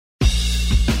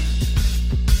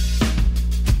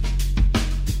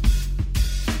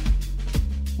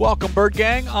Welcome, Bird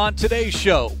Gang. On today's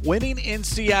show, winning in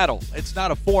Seattle. It's not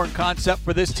a foreign concept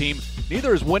for this team.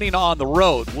 Neither is winning on the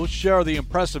road. We'll share the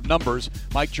impressive numbers.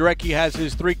 Mike Jurecki has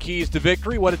his 3 keys to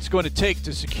victory, what it's going to take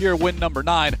to secure win number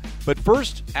 9. But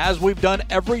first, as we've done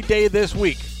every day this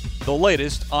week, the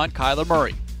latest on Kyler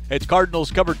Murray. It's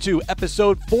Cardinals Cover 2,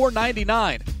 episode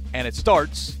 499, and it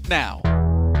starts now.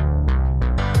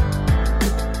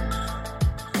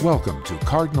 Welcome to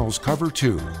Cardinals Cover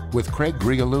 2 with Craig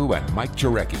Grialou and Mike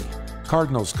Jurecki.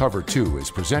 Cardinals Cover 2 is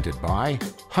presented by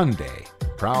Hyundai,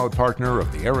 proud partner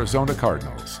of the Arizona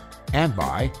Cardinals, and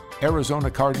by Arizona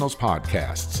Cardinals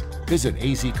Podcasts. Visit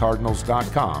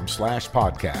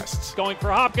azcardinals.com/podcasts. Going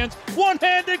for Hopkins,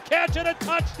 one-handed catch and a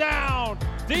touchdown!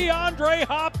 DeAndre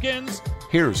Hopkins.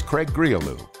 Here's Craig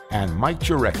Grialou and Mike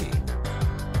Jurecki.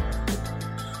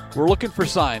 We're looking for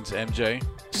signs, MJ.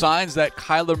 Signs that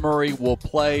Kyler Murray will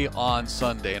play on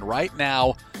Sunday. And right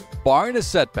now, barring a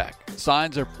setback,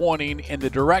 signs are pointing in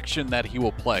the direction that he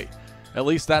will play. At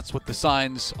least that's what the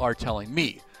signs are telling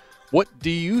me. What do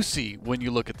you see when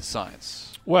you look at the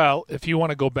signs? Well, if you want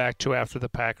to go back to after the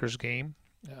Packers game,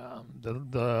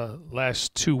 the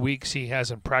last 2 weeks he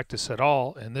hasn't practiced at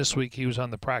all, and this week he was on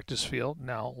the practice field,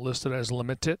 now listed as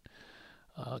limited.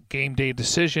 Game day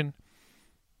decision.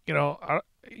 You know, I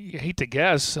hate to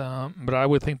guess, but I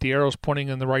would think the arrow's pointing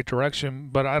in the right direction,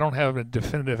 but I don't have a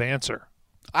definitive answer.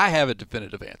 I have a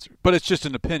definitive answer, but it's just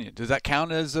an opinion. Does that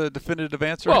count as a definitive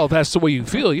answer? Well, that's the way you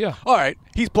feel, yeah. All right,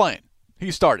 he's playing.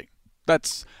 He's starting.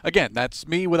 That's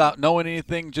me without knowing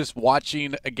anything, just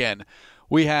watching again.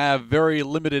 We have very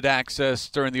limited access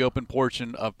during the open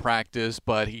portion of practice,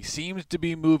 but he seems to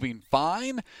be moving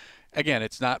fine. Again,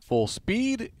 it's not full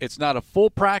speed. It's not a full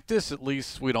practice. At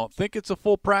least we don't think it's a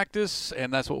full practice,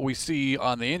 and that's what we see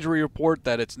on the injury report,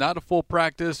 that it's not a full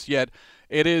practice, yet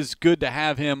it is good to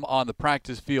have him on the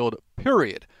practice field,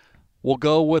 period. We'll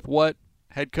go with what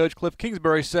head coach Cliff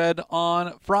Kingsbury said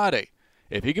on Friday.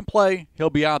 If he can play, he'll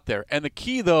be out there. And the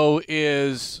key, though,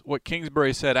 is what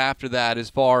Kingsbury said after that as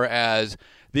far as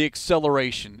the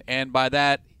acceleration, and by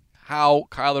that, how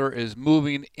Kyler is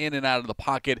moving in and out of the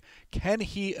pocket. Can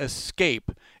he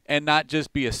escape and not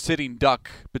just be a sitting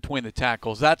duck between the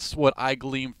tackles? That's what I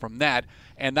glean from that,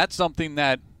 and that's something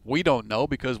that we don't know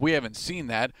because we haven't seen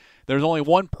that. There's only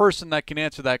one person that can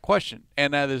answer that question,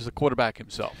 and that is the quarterback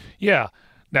himself. Yeah.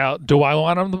 Now, do I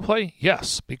want him to play?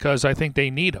 Yes, because I think they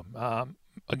need him.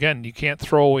 Again, you can't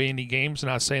throw away any games. I'm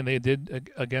not saying they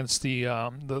did against the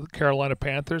Carolina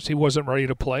Panthers. He wasn't ready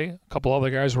to play. A couple other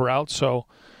guys were out, so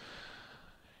 –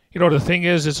 you know, the thing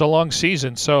is, it's a long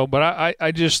season, but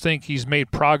I just think he's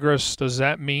made progress. Does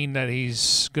that mean that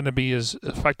he's going to be as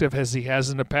effective as he has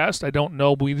in the past? I don't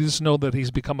know. We just know that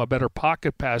he's become a better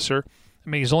pocket passer. I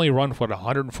mean, he's only run for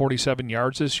 147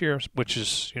 yards this year, which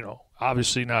is, you know,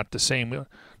 obviously not the same the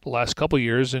last couple of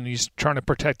years, and he's trying to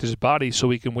protect his body so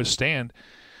he can withstand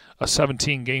a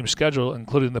 17-game schedule,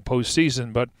 including the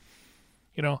postseason. But,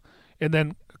 you know, and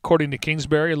then according to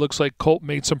Kingsbury, it looks like Colt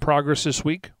made some progress this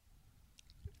week.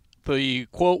 The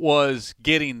quote was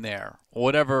getting there,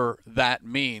 whatever that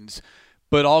means.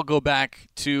 But I'll go back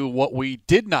to what we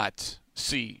did not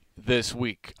see this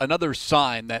week. Another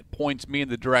sign that points me in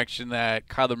the direction that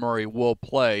Kyler Murray will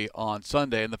play on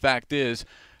Sunday. And the fact is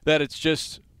that it's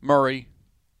just Murray,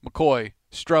 McCoy,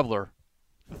 Streveler,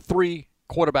 3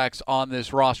 quarterbacks on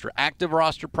this roster, active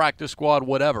roster, practice squad,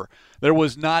 whatever. There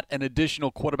was not an additional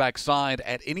quarterback signed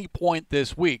at any point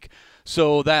this week.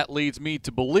 So that leads me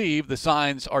to believe the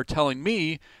signs are telling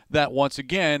me that once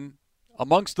again,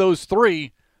 amongst those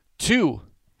 3, 2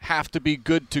 have to be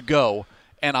good to go.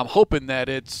 And I'm hoping that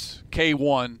it's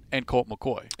K1 and Colt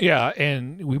McCoy. Yeah,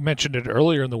 and we mentioned it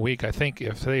earlier in the week. I think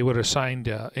if they would have signed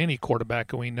any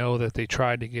quarterback, and we know that they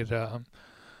tried to get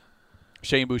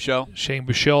Shane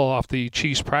Buechele off the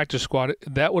Chiefs practice squad,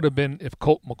 that would have been if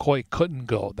Colt McCoy couldn't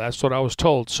go. That's what I was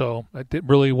told. So it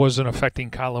really wasn't affecting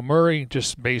Kyler Murray,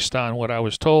 just based on what I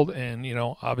was told. And, you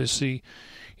know, obviously,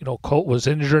 you know, Colt was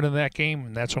injured in that game,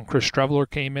 and that's when Chris Streveler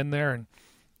came in there. And,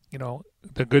 you know,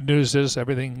 the good news is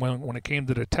everything, when it came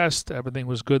to the test, everything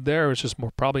was good there. It was just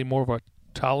probably more of a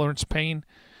tolerance pain.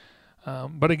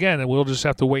 But, again, we'll just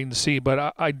have to wait and see.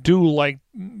 But I do like,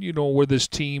 you know, where this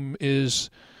team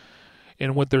is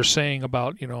and what they're saying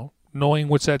about, you know, knowing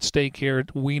what's at stake here.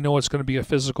 We know it's going to be a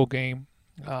physical game.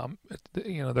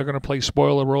 You know, they're going to play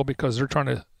spoiler role because they're trying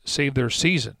to save their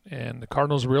season. And the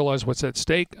Cardinals realize what's at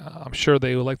stake. I'm sure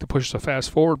they would like to push the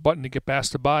fast forward button to get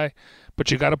past the bye.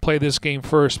 But you got to play this game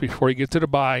first before you get to the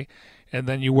bye. And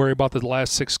then you worry about the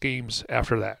last 6 games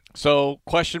after that. So,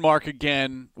 question mark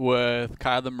again with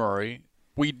Kyler Murray.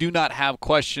 we do not have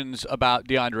questions about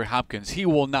DeAndre Hopkins. He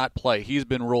will not play. He's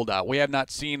been ruled out. We have not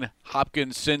seen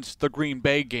Hopkins since the Green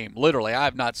Bay game. Literally, I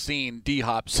have not seen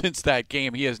D-Hop since that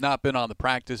game. He has not been on the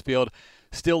practice field.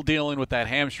 Still dealing with that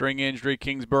hamstring injury.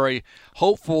 Kingsbury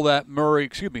hopeful that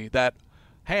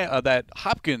that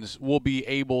Hopkins will be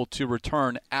able to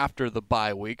return after the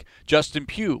bye week. Justin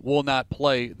Pugh will not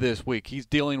play this week. He's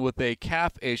dealing with a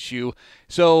calf issue.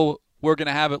 So we're going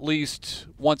to have at least,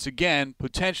 once again,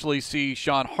 potentially see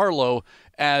Sean Harlow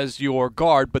as your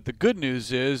guard. But the good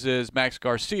news is Max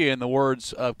Garcia, in the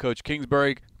words of Coach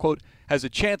Kingsbury, quote, has a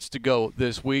chance to go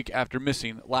this week after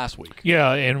missing last week.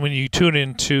 Yeah, and when you tune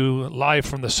into live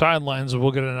from the sidelines,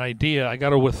 we'll get an idea. I got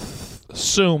to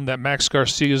assume that Max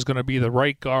Garcia is going to be the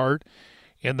right guard,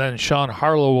 and then Sean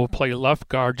Harlow will play left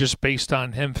guard just based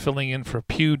on him filling in for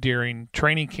Pugh during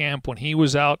training camp when he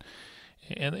was out.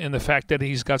 And the fact that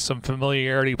he's got some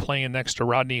familiarity playing next to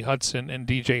Rodney Hudson and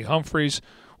DJ Humphries,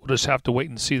 we'll just have to wait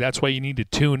and see. That's why you need to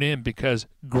tune in, because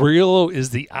Grillo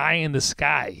is the eye in the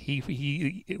sky.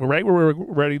 He right when we're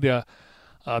ready to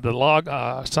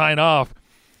sign off,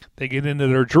 they get into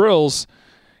their drills,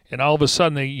 and all of a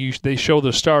sudden they show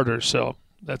the starters. So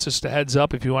that's just a heads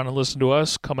up if you want to listen to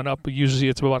us. Coming up, usually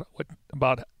it's about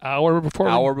an hour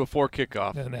before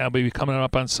kickoff. And that'll be coming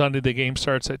up on Sunday. The game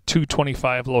starts at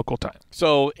 2:25 local time.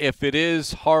 So if it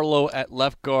is Harlow at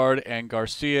left guard and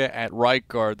Garcia at right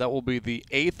guard, that will be the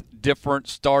 8th different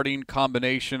starting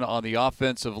combination on the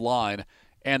offensive line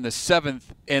and the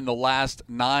 7th in the last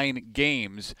 9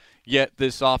 games. Yet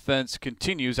this offense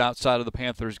continues, outside of the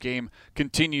Panthers game,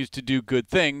 continues to do good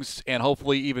things and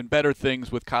hopefully even better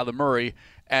things with Kyler Murray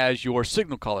as your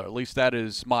signal caller. At least that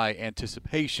is my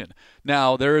anticipation.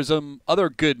 Now, there is other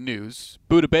good news.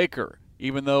 Budda Baker,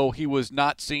 even though he was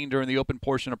not seen during the open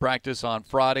portion of practice on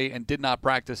Friday and did not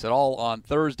practice at all on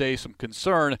Thursday, some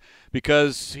concern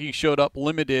because he showed up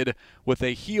limited with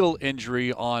a heel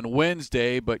injury on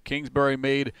Wednesday, but Kingsbury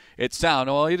made it sound,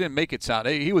 well, he didn't make it sound,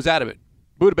 he was out of it.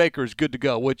 Budda Baker is good to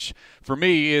go, which for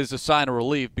me is a sign of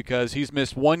relief because he's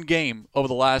missed one game over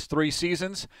the last 3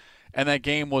 seasons, and that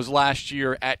game was last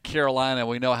year at Carolina.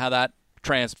 We know how that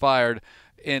transpired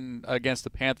against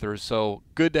the Panthers, so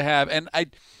good to have. And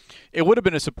it would have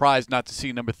been a surprise not to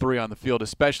see number 3 on the field,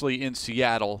 especially in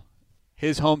Seattle,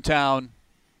 his hometown,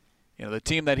 the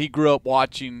team that he grew up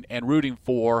watching and rooting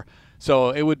for.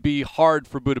 So it would be hard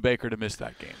for Budda Baker to miss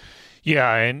that game.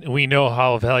 Yeah, and we know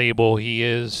how valuable he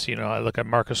is. I look at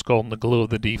Marcus Golden, the glue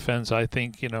of the defense. I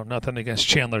think, nothing against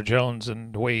Chandler Jones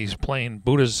and the way he's playing.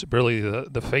 Budda's really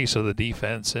the face of the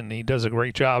defense, and he does a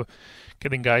great job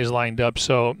getting guys lined up.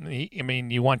 So,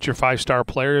 you want your 5-star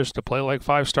players to play like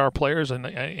 5-star players, and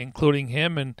including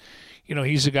him. And,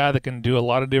 he's a guy that can do a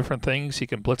lot of different things. He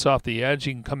can blitz off the edge.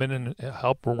 He can come in and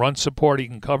help run support. He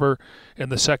can cover in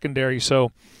the secondary.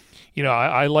 So,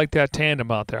 I like that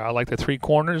tandem out there. I like the 3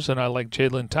 corners, and I like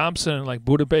Jalen Thompson and like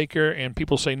Budda Baker, and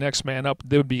people say next man up.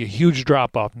 There would be a huge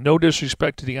drop-off. No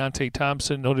disrespect to Deontay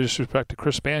Thompson, no disrespect to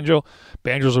Chris Banjo.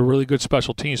 Banjo's a really good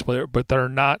special teams player, but they're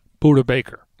not Budda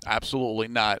Baker. Absolutely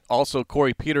not. Also,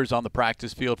 Corey Peters on the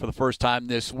practice field for the first time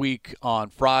this week on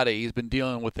Friday. He's been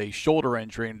dealing with a shoulder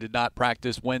injury and did not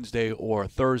practice Wednesday or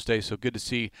Thursday, so good to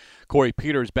see Corey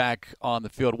Peters back on the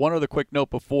field. One other quick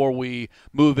note before we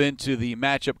move into the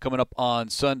matchup coming up on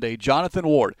Sunday. Jonathan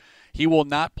Ward, he will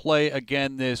not play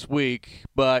again this week,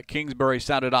 but Kingsbury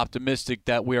sounded optimistic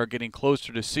that we are getting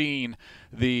closer to seeing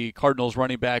the Cardinals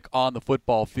running back on the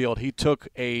football field. He took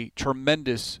a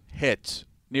tremendous hit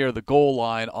near the goal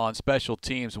line on special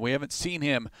teams. We haven't seen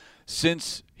him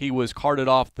since he was carted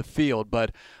off the field,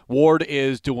 but Ward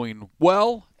is doing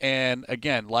well, and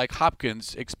again, like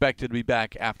Hopkins, expected to be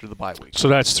back after the bye week. So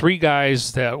that's 3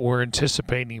 guys that we're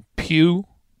anticipating: Pugh,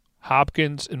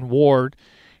 Hopkins, and Ward,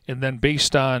 and then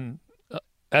based on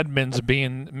Edmonds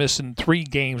missing 3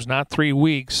 games, not 3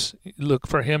 weeks, look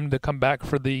for him to come back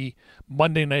for the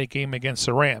Monday night game against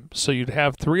the Rams. So you'd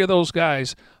have 3 of those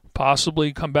guys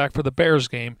possibly come back for the Bears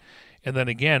game, and then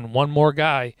again, 1 more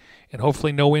guy, and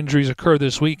hopefully no injuries occur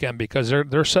this weekend because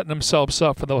they're setting themselves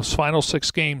up for those final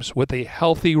 6 games with a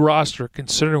healthy roster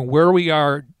considering where we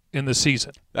are in the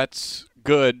season. That's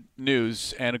good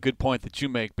news and a good point that you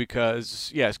make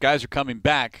because, yes, guys are coming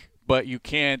back, but you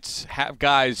can't have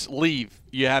guys leave.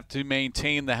 You have to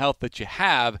maintain the health that you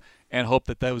have and hope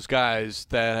that those guys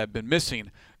that have been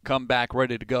missing come back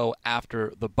ready to go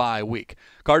after the bye week.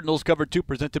 Cardinals Cover 2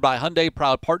 presented by Hyundai,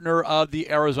 proud partner of the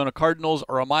Arizona Cardinals.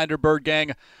 A reminder, Bird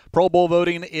Gang, Pro Bowl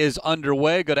voting is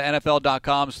underway. Go to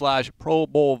NFL.com/Pro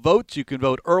Bowl votes. You can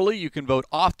vote early. You can vote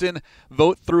often.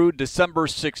 Vote through December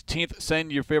 16th.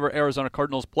 Send your favorite Arizona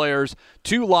Cardinals players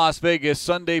to Las Vegas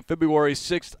Sunday, February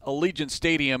 6th, Allegiant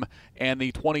Stadium, and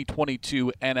the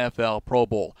 2022 NFL Pro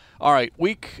Bowl. All right,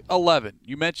 Week 11.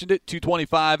 You mentioned it.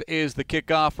 2:25 is the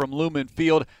kickoff from Lumen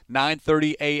Field.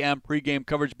 9:30 a.m. pregame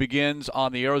coverage begins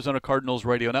on the Arizona Cardinals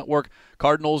radio network.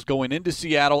 Cardinals going into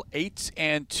Seattle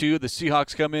 8-2. The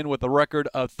Seahawks come in with a record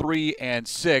of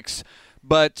 3-6.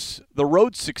 But the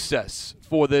road success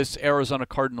for this Arizona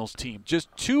Cardinals team, just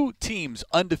 2 teams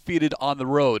undefeated on the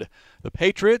road. The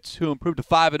Patriots, who improved to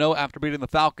 5-0 after beating the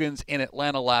Falcons in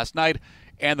Atlanta last night,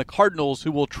 and the Cardinals,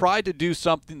 who will try to do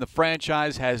something the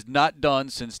franchise has not done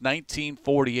since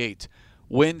 1948.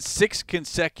 Win 6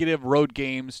 consecutive road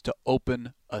games to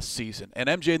open a season. And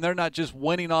MJ, they're not just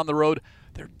winning on the road,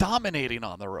 they're dominating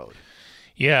on the road.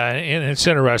 Yeah, and it's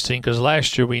interesting because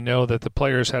last year we know that the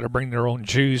players had to bring their own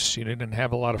juice. You didn't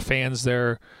have a lot of fans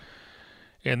there.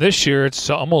 And this year it's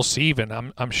almost even.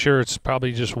 I'm sure it's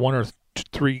probably just 1 or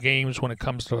 3 games when it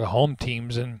comes to the home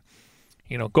teams, and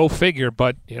go figure.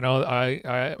 But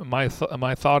my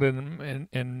thought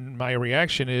and my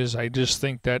reaction is I just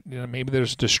think that maybe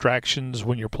there's distractions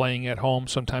when you're playing at home.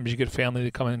 Sometimes you get family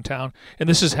to come in town, and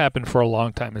this has happened for a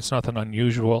long time. It's nothing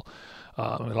unusual.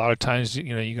 A lot of times,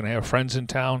 you're going to have friends in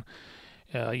town.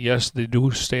 Yes, they do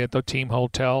stay at the team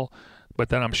hotel, but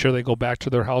then I'm sure they go back to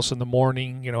their house in the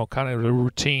morning. Kind of the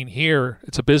routine. Here,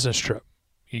 it's a business trip.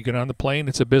 You get on the plane,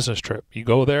 it's a business trip. You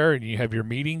go there and you have your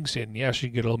meetings, and yes, you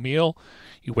get a meal.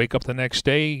 You wake up the next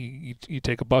day, you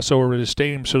take a bus over to the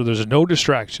stadium, so there's no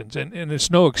distractions. And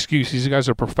it's no excuse. These guys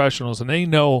are professionals, and they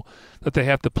know that they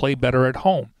have to play better at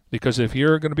home. Because if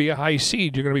you're going to be a high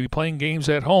seed, you're going to be playing games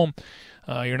at home.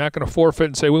 You're not going to forfeit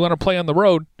and say, we want to play on the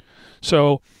road.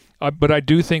 So, but I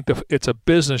do think that it's a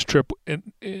business trip.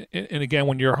 And again,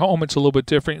 when you're home, it's a little bit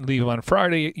different. You leave on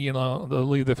Friday, they'll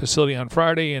leave the facility on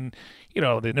Friday, and they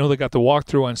know they got the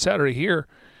walkthrough on Saturday. Here,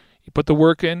 you put the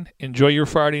work in, enjoy your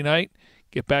Friday night,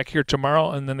 get back here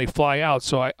tomorrow, and then they fly out.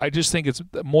 So I just think it's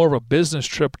more of a business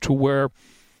trip to where,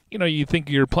 you think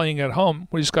you're playing at home.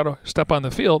 We just got to step on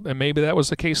the field, and maybe that was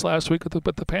the case last week with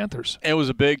the Panthers. It was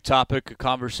a big topic of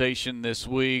conversation this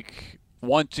week,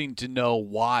 wanting to know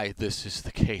why this is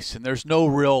the case, and there's no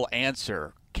real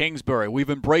answer. Kingsbury, we've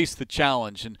embraced the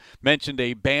challenge and mentioned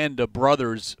a band of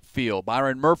brothers feel.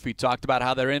 Byron Murphy talked about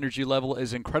how their energy level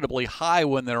is incredibly high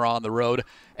when they're on the road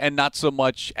and not so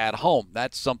much at home.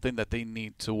 That's something that they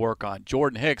need to work on.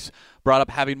 Jordan Hicks brought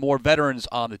up having more veterans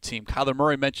on the team. Kyler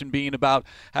Murray mentioned being about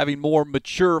having more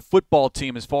mature football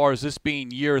team as far as this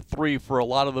being year 3 for a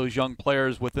lot of those young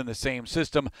players within the same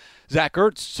system. Zach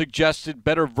Ertz suggested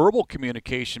better verbal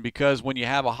communication because when you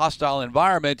have a hostile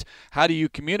environment, how do you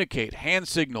communicate? Hand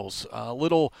signals,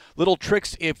 little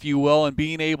tricks, if you will, and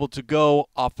being able to go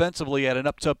offensively at an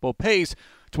up-tempo pace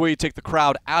to where you take the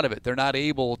crowd out of it. They're not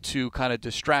able to kind of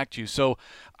distract you. So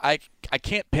I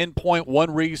can't pinpoint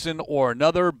one reason or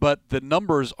another, but the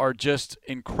numbers are just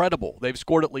incredible. They've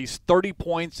scored at least 30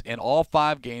 points in all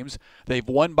 5 games. They've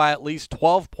won by at least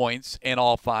 12 points in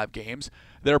all 5 games.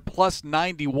 Their plus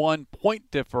 91 point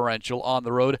differential on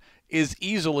the road is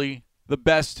easily the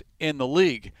best in the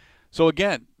league. So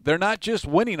again, they're not just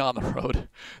winning on the road.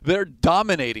 They're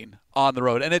dominating on the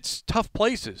road. And it's tough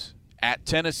places. At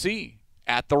Tennessee,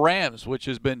 at the Rams, which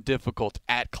has been difficult,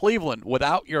 at Cleveland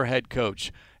without your head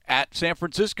coach, at San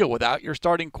Francisco without your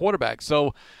starting quarterback.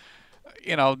 So,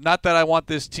 not that I want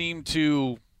this team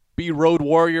to be road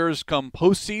warriors come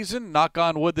postseason. Knock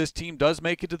on wood, this team does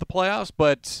make it to the playoffs,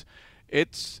 but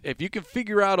if you can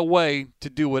figure out a way to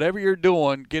do whatever you're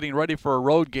doing, getting ready for a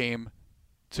road game,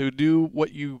 to do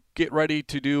what you get ready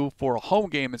to do for a home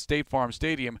game at State Farm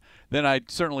Stadium, then I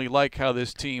certainly like how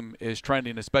this team is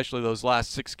trending, especially those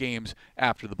last 6 games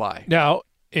after the bye. Now,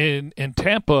 in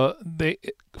Tampa, they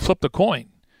flipped a coin.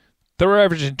 They're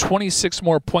averaging 26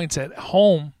 more points at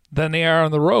home than they are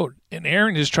on the road. And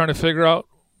Aaron is trying to figure out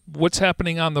what's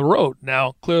happening on the road.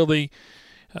 Now, clearly,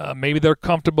 maybe they're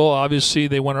comfortable. Obviously,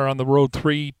 they went around the road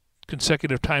 3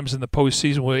 consecutive times in the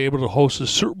postseason. Were able to host a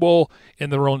Super Bowl in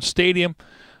their own stadium.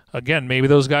 Again, maybe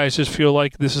those guys just feel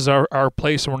like this is our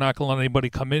place and we're not going to let anybody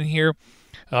come in here.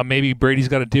 Maybe Brady's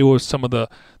got to deal with some of the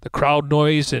crowd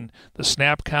noise and the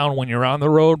snap count when you're on the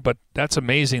road, but that's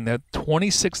amazing that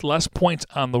 26 less points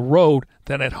on the road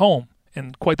than at home.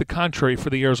 and quite the contrary for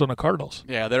the Arizona Cardinals.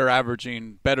 Yeah, they're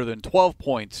averaging better than 12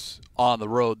 points on the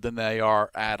road than they are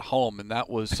at home, and that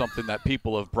was something that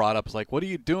people have brought up. It's like, what are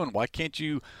you doing? Why can't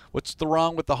you? What's the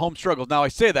wrong with the home struggles? Now, I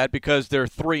say that because they're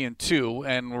 3-2,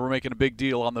 and we're making a big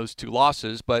deal on those 2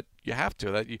 losses, but you have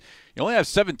to. That you only have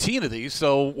 17 of these,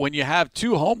 so when you have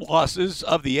 2 home losses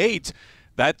of the 8,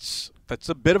 that's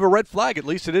a bit of a red flag. At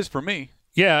least it is for me.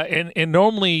 Yeah, and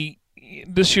normally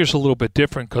this year's a little bit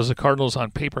different because the Cardinals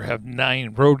on paper have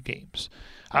 9 road games.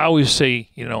 I always say,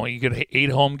 you get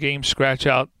 8 home games, scratch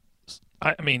out,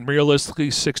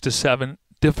 realistically 6 to 7,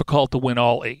 difficult to win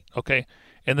all 8, okay?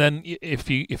 And then if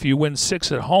you win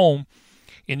 6 at home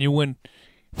and you win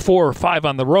 4 or 5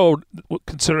 on the road,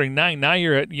 considering 9, now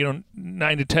you're at 9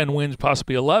 to 10 wins,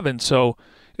 possibly 11. So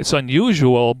it's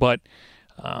unusual, but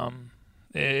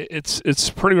it's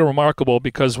pretty remarkable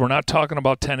because we're not talking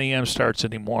about 10 a.m. starts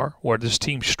anymore, where this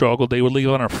team struggled. They would leave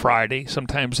on a Friday.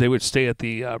 Sometimes they would stay at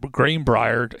the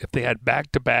Greenbrier if they had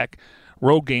back-to-back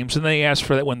road games, and they ask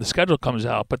for that when the schedule comes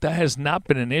out. But that has not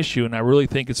been an issue, and I really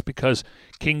think it's because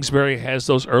Kingsbury has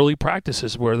those early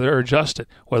practices where they're adjusted,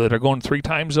 whether they're going 3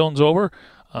 time zones over.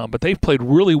 But they've played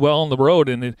really well on the road,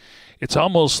 and it's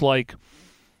almost like,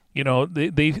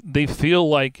 they feel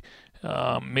like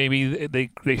maybe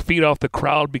they feed off the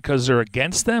crowd because they're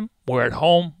against them. Where at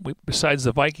home, besides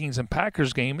the Vikings and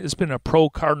Packers game, it's been a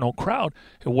pro-Cardinal crowd.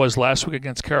 It was last week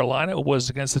against Carolina. It was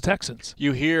against the Texans.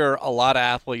 You hear a lot of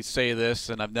athletes say this,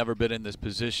 and I've never been in this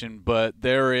position, but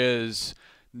there is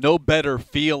no better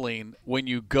feeling when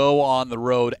you go on the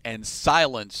road and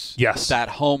silence that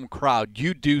home crowd.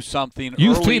 You do something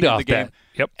early in the game. That.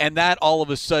 Yep. And that all of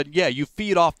a sudden, you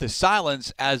feed off the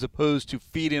silence as opposed to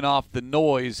feeding off the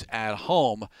noise at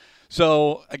home.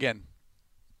 So, again,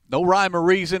 no rhyme or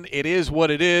reason. It is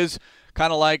what it is.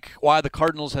 Kind of like why the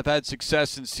Cardinals have had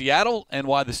success in Seattle and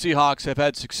why the Seahawks have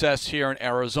had success here in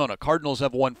Arizona. Cardinals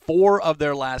have won 4 of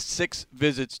their last 6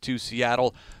 visits to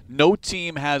Seattle. No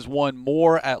team has won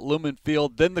more at Lumen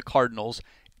Field than the Cardinals.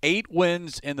 8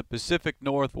 wins in the Pacific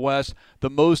Northwest, the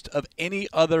most of any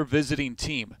other visiting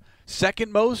team.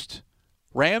 Second most,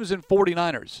 Rams and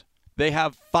 49ers. They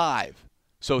have 5.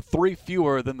 So 3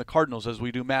 fewer than the Cardinals as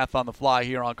we do math on the fly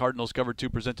here on Cardinals Cover 2,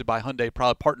 presented by Hyundai,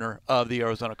 proud partner of the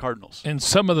Arizona Cardinals. And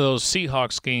some of those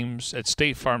Seahawks games at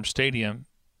State Farm Stadium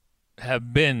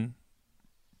have been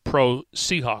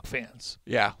pro-Seahawk fans.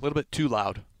 Yeah, a little bit too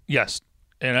loud. Yes.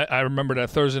 And I remember that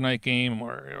Thursday night game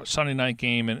or Sunday night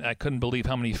game, and I couldn't believe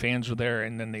how many fans were there,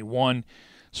 and then they won.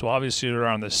 So obviously they're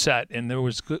on the set, and there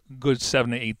was good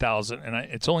 7,000 to 8,000. And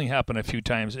it's only happened a few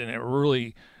times, and it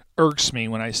really irks me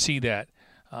when I see that.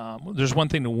 There's one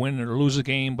thing to win or lose a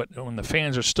game, but when the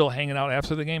fans are still hanging out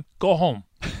after the game, go home.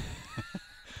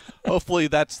 Hopefully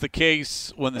that's the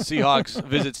case when the Seahawks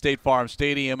visit State Farm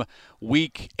Stadium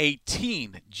Week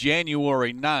 18,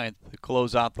 January 9th, to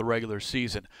close out the regular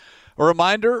season. A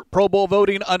reminder, Pro Bowl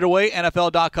voting underway,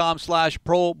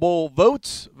 NFL.com/Pro Bowl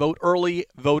votes. Vote early,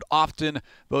 vote often.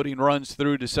 Voting runs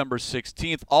through December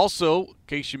 16th. Also, in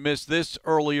case you missed this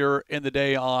earlier in the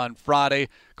day on Friday,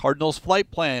 Cardinals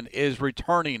Flight Plan is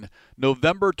returning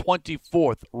November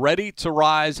 24th. Ready to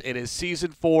Rise. It is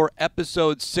Season 4,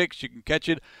 Episode 6. You can catch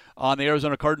it on the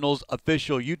Arizona Cardinals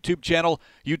official YouTube channel,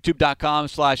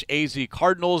 youtube.com/AZ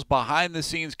Cardinals.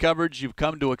 Behind-the-scenes coverage you've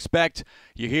come to expect.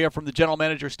 You hear from the general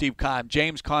manager, Steve Keim,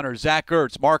 James Conner, Zach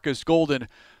Ertz, Marcus Golden,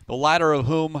 the latter of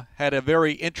whom had a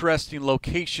very interesting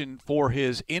location for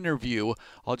his interview.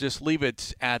 I'll just leave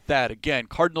it at that. Again,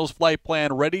 Cardinals Flight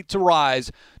Plan, Ready to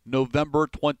Rise, November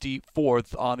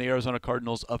 24th on the Arizona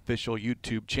Cardinals official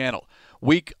YouTube channel.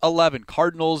 Week 11,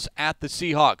 Cardinals at the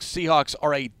Seahawks. Seahawks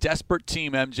are a desperate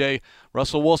team, MJ.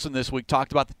 Russell Wilson this week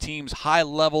talked about the team's high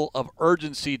level of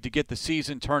urgency to get the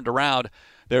season turned around.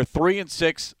 They're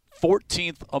 3-6,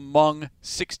 14th among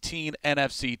 16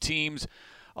 NFC teams.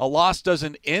 A loss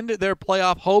doesn't end their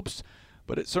playoff hopes,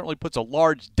 but it certainly puts a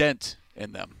large dent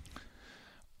in them.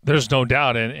 There's no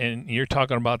doubt, and you're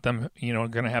talking about them,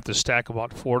 going to have to stack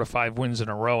about 4 to 5 wins in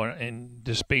a row, and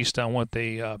just based on what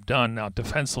they've done. Now,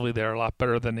 defensively, they're a lot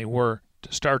better than they were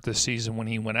to start the season when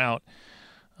he went out.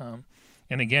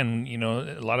 And again,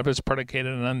 a lot of it's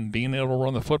predicated on being able to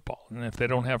run the football. And if they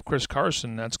don't have Chris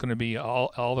Carson, that's going to be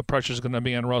all the pressure is going to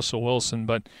be on Russell Wilson.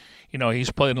 But, he's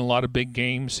played in a lot of big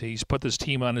games. He's put this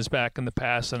team on his back in the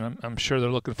past, and I'm sure they're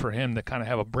looking for him to kind of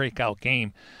have a breakout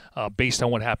game based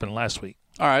on what happened last week.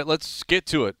 All right, let's get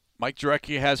to it. Mike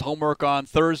Jurecki has homework on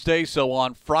Thursday, so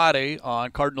on Friday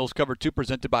on Cardinals Cover 2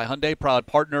 presented by Hyundai, proud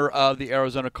partner of the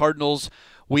Arizona Cardinals,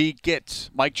 we get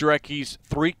Mike Jurecki's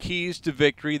 3 keys to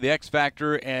victory, the X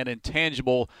factor and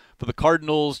intangible for the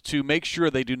Cardinals to make sure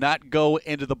they do not go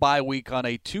into the bye week on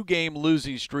a 2-game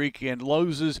losing streak and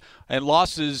losses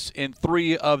in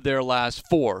 3 of their last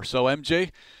 4. So, MJ,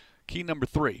 key number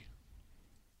 3.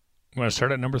 You want to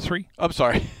start at number 3? I'm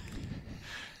sorry.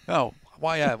 No.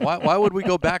 Why would we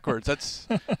go backwards? That's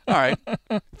all right.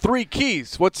 3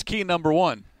 keys. What's key number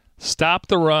 1? Stop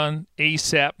the run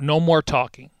ASAP. No more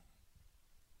talking.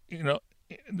 You know,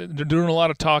 they're doing a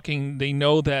lot of talking. They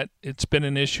know that it's been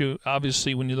an issue.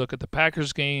 Obviously, when you look at the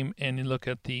Packers game and you look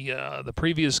at the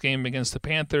previous game against the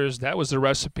Panthers, that was the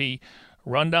recipe.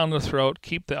 Run down the throat,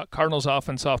 keep the Cardinals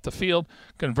offense off the field,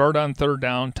 convert on 3rd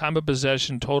down, time of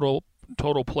possession, total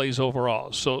plays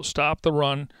overall. So stop the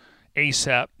run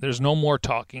ASAP. There's no more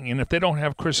talking. And if they don't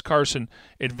have Chris Carson,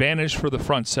 advantage for the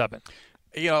front 7.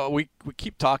 You know, we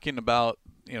keep talking about,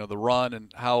 you know, the run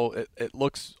and how it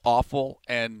looks awful,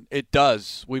 and it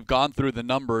does. We've gone through the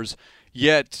numbers,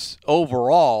 yet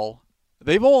overall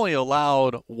they've only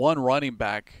allowed 1 running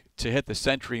back to hit the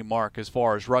century mark as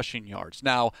far as rushing yards.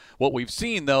 Now, what we've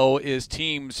seen, though, is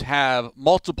teams have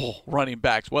multiple running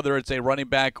backs, whether it's a running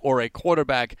back or a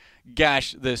quarterback,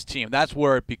 gash this team. That's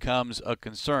where it becomes a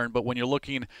concern. But when you're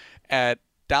looking at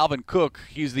Dalvin Cook,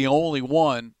 he's the only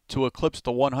one to eclipse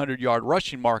the 100-yard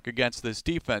rushing mark against this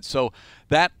defense. So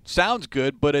that sounds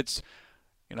good, but it's,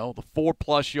 you know, the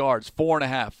 4+ yards,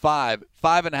 4.5,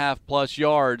 5.5+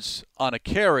 yards on a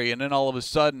carry, and then all of a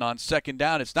sudden on 2nd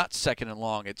down, it's not 2nd and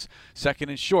long, it's 2nd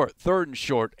and short, 3rd and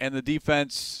short, and the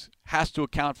defense has to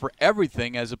account for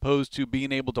everything as opposed to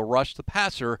being able to rush the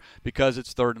passer because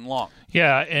it's 3rd and long.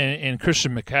 Yeah, and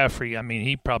Christian McCaffrey, I mean,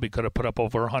 he probably could have put up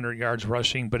over 100 yards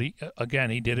rushing, but he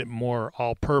did it more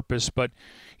all-purpose. But,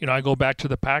 you know, I go back to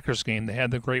the Packers game. They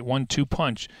had the great 1-2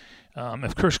 punch.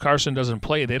 If Chris Carson doesn't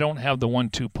play, they don't have the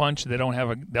 1-2 punch. They don't have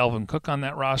a Dalvin Cook on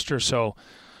that roster. So,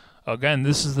 again,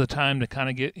 this is the time to kind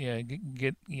of get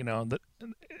you know,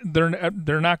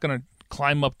 they're not going to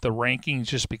climb up the rankings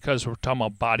just because we're talking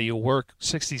about body of work.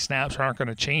 60 snaps aren't going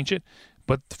to change it.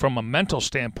 But from a mental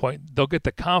standpoint, they'll get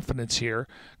the confidence here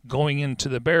going into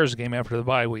the Bears game after the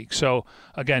bye week. So,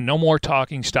 again, no more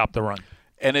talking, stop the run.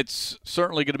 And it's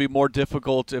certainly going to be more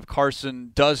difficult if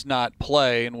Carson does not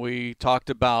play. And we talked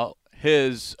about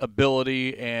his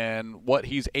ability and what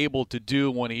he's able to do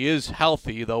when he is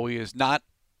healthy, though he is not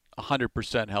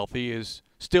 100% healthy, he is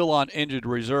still on injured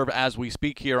reserve as we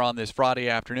speak here on this Friday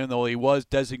afternoon, though he was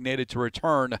designated to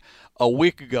return a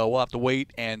week ago. We'll have to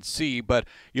wait and see. But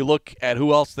you look at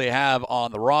who else they have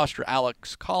on the roster,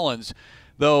 Alex Collins,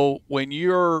 though when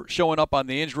you're showing up on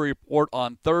the injury report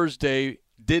on Thursday,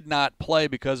 did not play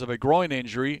because of a groin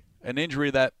injury, an injury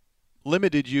that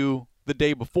limited you the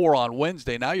day before on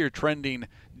Wednesday. Now you're trending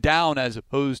down as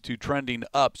opposed to trending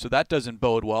up, so that doesn't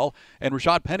bode well. And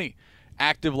Rashad Penny,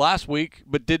 active last week,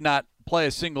 but did not play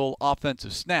a single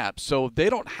offensive snap. So they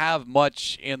don't have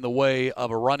much in the way of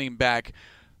a running back,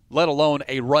 let alone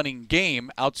a running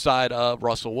game outside of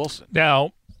Russell Wilson.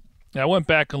 Now, I went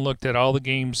back and looked at all the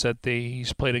games that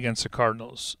he's played against the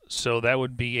Cardinals. So that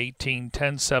would be 18,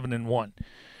 10, 7, and 1.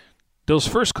 Those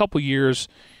first couple years,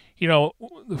 you know,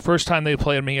 the first time they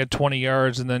played him, he had 20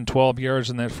 yards and then 12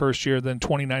 yards in that first year, then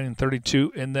 29 and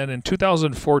 32. And then in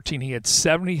 2014, he had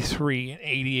 73 and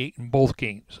 88 in both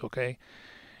games, okay?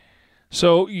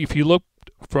 So if you look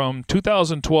from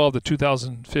 2012 to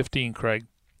 2015, Craig,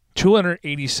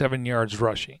 287 yards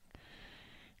rushing.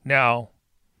 Now,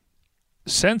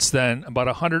 since then, about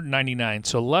 199,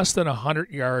 so less than 100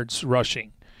 yards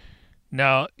rushing.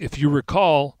 Now, if you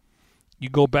recall, you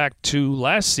go back to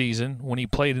last season when he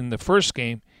played in the first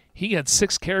game, he had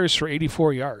 6 carries for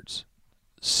 84 yards.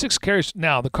 6 carries.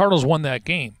 Now, the Cardinals won that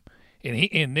game,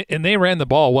 and they ran the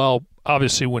ball well,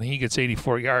 obviously, when he gets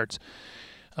 84 yards.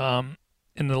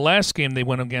 In the last game they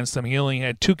went against them, he only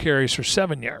had 2 carries for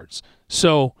 7 yards.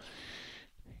 So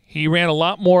he ran a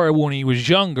lot more when he was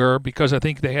younger because I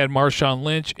think they had Marshawn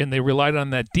Lynch, and they relied on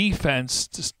that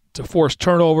defense to force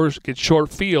turnovers, get short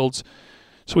fields.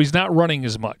 So he's not running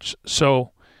as much.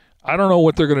 So I don't know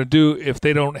what they're going to do if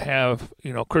they don't have,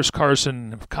 you know, Chris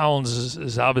Carson. If Collins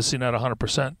is obviously not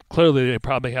 100%. Clearly they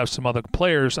probably have some other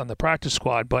players on the practice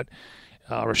squad, but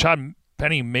Rashad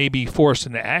Penny may be forced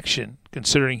into action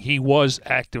considering he was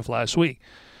active last week.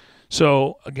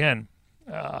 So, again,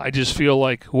 I just feel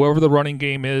like whoever the running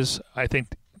game is, I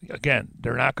think, again,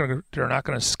 they're not going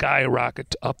to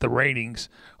skyrocket up the ratings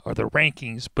or the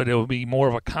rankings, but it will be more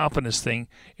of a confidence thing,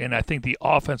 and I think the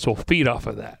offense will feed off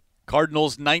of that.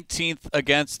 Cardinals 19th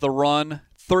against the run,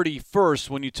 31st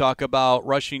when you talk about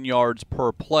rushing yards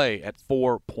per play at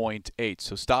 4.8.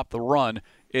 So stop the run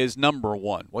is number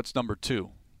one. What's number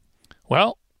two?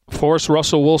 Well, force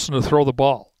Russell Wilson to throw the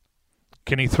ball.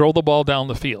 Can he throw the ball down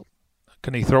the field?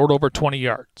 Can he throw it over 20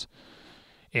 yards?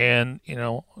 And,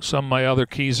 some of my other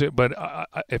keys, but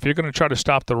if you're going to try to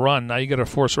stop the run, now you got to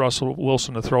force Russell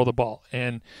Wilson to throw the ball.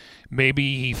 And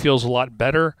maybe he feels a lot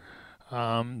better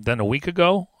than a week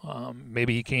ago.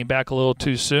 Maybe he came back a little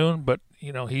too soon, but,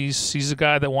 he's a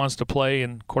guy that wants to play,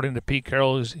 and according to Pete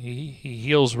Carroll, he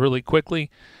heals really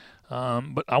quickly.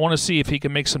 But I want to see if he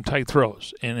can make some tight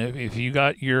throws. And if you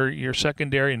got your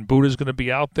secondary, and Buddha's going to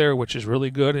be out there, which is really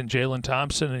good, and Jalen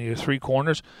Thompson and your three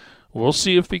corners, we'll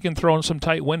see if he can throw in some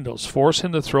tight windows. Force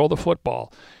him to throw the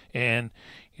football. And,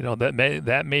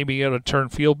 that may be able to turn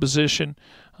field position.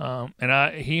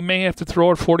 He may have to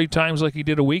throw it 40 times like he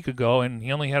did a week ago, and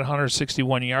he only had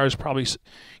 161 yards. Probably,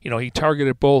 he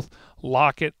targeted both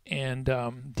Lockett and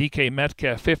DK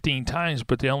Metcalf 15 times,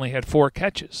 but they only had 4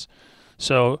 catches.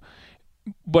 So,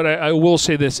 but I will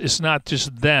say this, it's not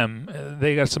just them.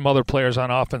 They got some other players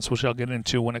on offense, which I'll get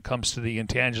into when it comes to the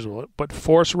intangibles. But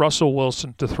force Russell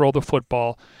Wilson to throw the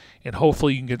football, and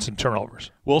hopefully you can get some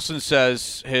turnovers. Wilson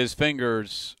says his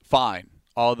finger's fine,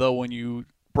 although when you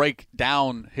break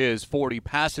down his 40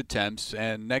 pass attempts,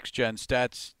 and Next Gen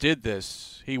Stats did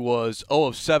this, he was 0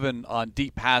 of 7 on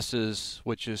deep passes,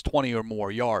 which is 20 or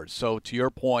more yards. So to your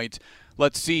point,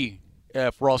 let's see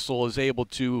if Russell is able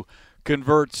to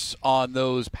converts on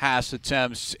those pass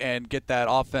attempts and get that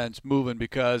offense moving,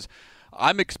 because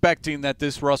I'm expecting that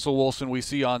this Russell Wilson we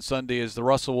see on Sunday is the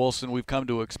Russell Wilson we've come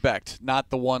to expect,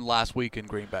 not the one last week in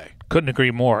Green Bay. Couldn't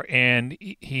agree more. And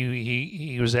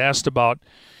he was asked about,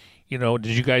 did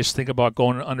you guys think about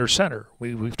going under center?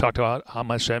 We've talked about how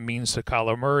much that means to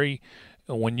Kyler Murray.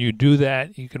 And when you do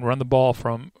that, you can run the ball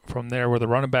from there where the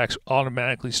running back's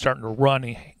automatically starting to run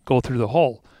and go through the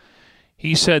hole.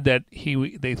 He said that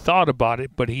they thought about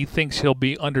it, but he thinks he'll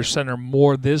be under center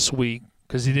more this week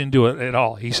because he didn't do it at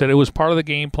all. He said it was part of the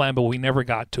game plan, but we never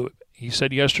got to it. He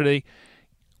said yesterday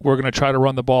we're going to try to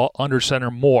run the ball under center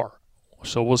more.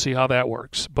 So we'll see how that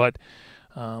works. But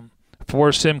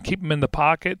force him, keep him in the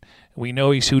pocket. We know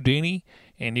he's Houdini,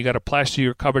 and you got to plaster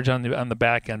your coverage on the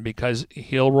back end, because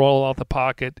he'll roll out the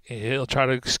pocket, he'll try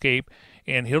to escape,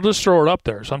 and he'll just throw it up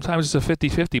there. Sometimes it's a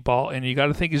 50-50 ball, and you got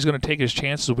to think he's going to take his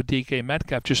chances with DK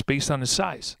Metcalf just based on his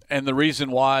size. And the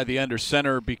reason why the under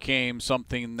center became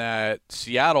something that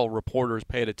Seattle reporters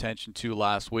paid attention to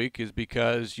last week is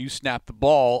because you snap the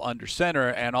ball under center,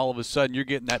 and all of a sudden you're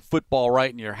getting that football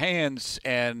right in your hands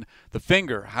and the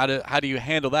finger. How do you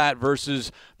handle that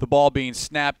versus the ball being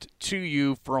snapped to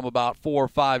you from about 4 or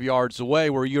 5 yards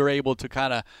away, where you're able to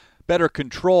kind of better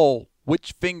control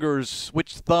which fingers,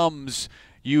 which thumbs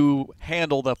you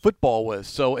handle the football with.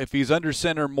 So if he's under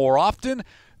center more often,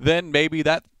 then maybe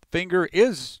that finger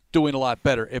is doing a lot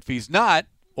better. If he's not,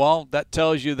 well, that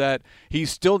tells you that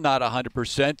he's still not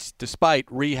 100% despite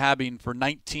rehabbing for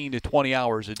 19 to 20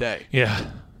 hours a day. Yeah,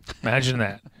 imagine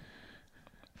that.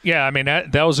 Yeah, I mean,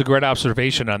 that was a great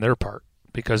observation on their part,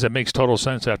 because it makes total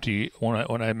sense after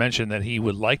when I mentioned that he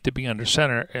would like to be under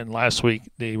center, and last week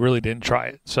they really didn't try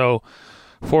it. So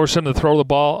force him to throw the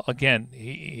ball. Again,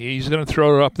 he's going to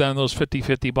throw it up down those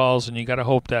 50-50 balls, and you got to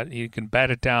hope that you can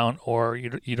bat it down, or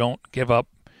you don't give up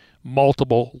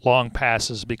multiple long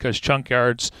passes, because chunk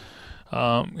yards,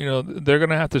 they're going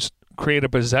to have to create a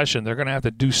possession. They're going to have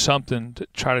to do something to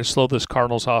try to slow this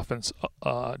Cardinals offense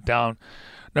down.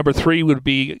 Number 3 would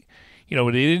be,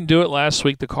 they didn't do it last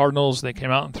week. The Cardinals, they came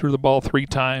out and threw the ball 3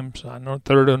 times. I know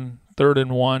third and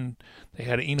 1. They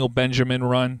had Eno Benjamin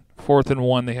run. 4th and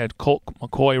 1, they had Colt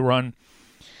McCoy run.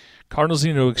 Cardinals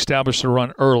need to establish the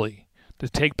run early to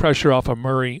take pressure off of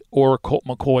Murray or Colt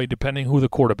McCoy, depending who the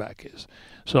quarterback is.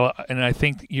 So, and I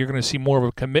think you're going to see more of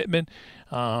a commitment.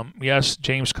 Yes,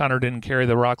 James Conner didn't carry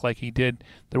the rock like he did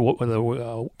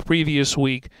the previous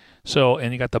week. So,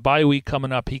 and you got the bye week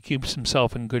coming up. He keeps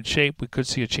himself in good shape. We could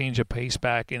see a change of pace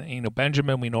back in Eno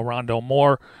Benjamin. We know Rondale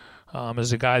Moore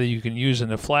is a guy that you can use in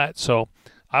the flat. So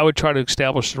I would try to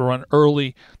establish the run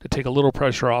early to take a little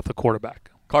pressure off the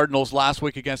quarterback. Cardinals last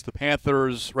week against the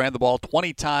Panthers ran the ball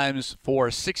 20 times for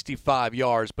 65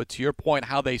 yards. But to your point,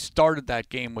 how they started that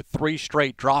game with 3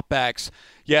 straight dropbacks,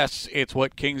 yes, it's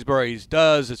what Kingsbury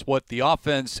does. It's what the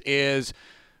offense is.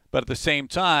 But at the same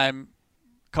time,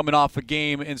 coming off a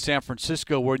game in San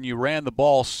Francisco when you ran the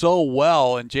ball so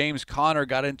well and James Conner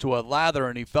got into a lather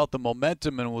and he felt the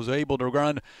momentum and was able to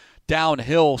run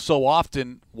downhill so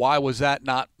often, why was that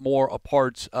not more a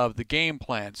part of the game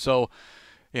plan? So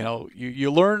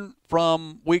you learn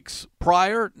from weeks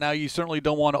prior. Now, you certainly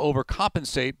don't want to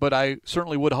overcompensate, but I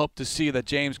certainly would hope to see that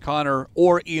James Conner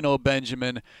or Eno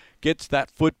Benjamin gets that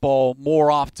football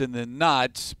more often than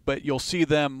not. But you'll see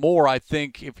them more, I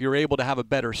think, if you're able to have a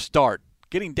better start.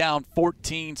 Getting down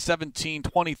 14, 17,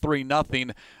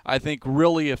 23-0, I think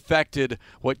really affected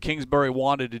what Kingsbury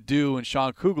wanted to do and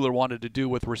Sean Kugler wanted to do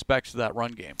with respect to that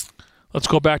run game. Let's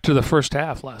go back to the first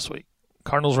half last week.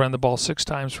 Cardinals ran the ball 6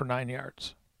 times for 9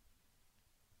 yards.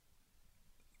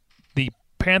 The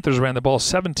Panthers ran the ball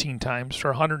 17 times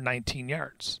for 119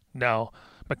 yards. Now,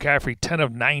 McCaffrey, 10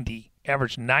 of 90,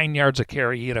 averaged 9 yards a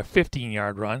carry. He had a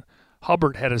 15-yard run.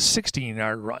 Hubbard had a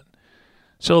 16-yard run.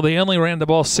 So they only ran the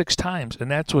ball 6 times, and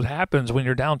that's what happens when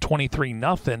you're down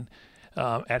 23-0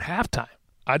 at halftime.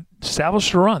 I'd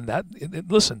establish the run.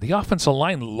 Listen, the offensive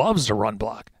line loves the run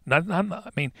block.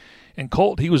 And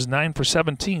Colt, he was 9 for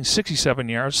 17, 67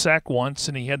 yards, sacked once,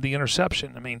 and he had the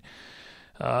interception.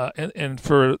 And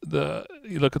for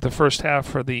you look at the first half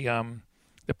for the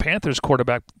Panthers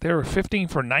quarterback, they were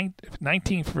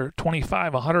 19 for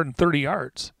 25, 130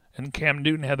 yards, and Cam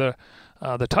Newton had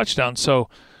the touchdown. So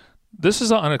this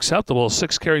is unacceptable,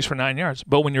 6 carries for 9 yards.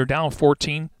 But when you're down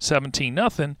 14,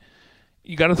 17-0,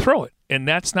 you got to throw it. And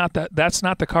that's not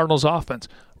the Cardinals' offense.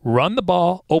 Run the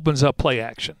ball opens up play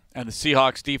action. And the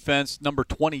Seahawks defense, number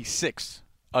 26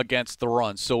 against the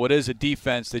run. So it is a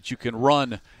defense that you can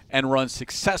run and run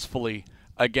successfully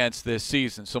against this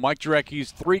season. So Mike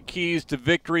Jurecki's 3 keys to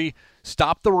victory: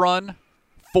 stop the run,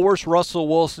 force Russell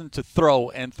Wilson to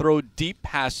throw deep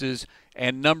passes,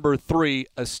 and number 3,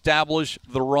 establish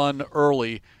the run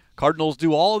early. Cardinals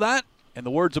do all of that. In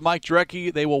the words of Mike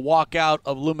Jurecki, they will walk out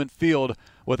of Lumen Field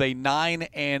with a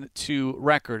 9-2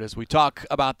 record. As we talk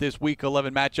about this Week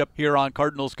 11 matchup here on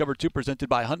Cardinals Cover 2, presented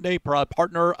by Hyundai, proud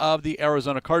partner of the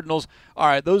Arizona Cardinals. All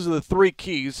right, those are the 3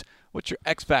 keys. What's your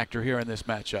X factor here in this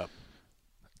matchup?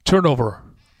 Turnover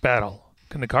battle.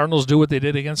 Can the Cardinals do what they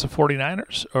did against the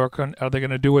 49ers, or are they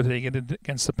going to do what they did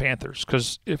against the Panthers?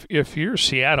 Because if you're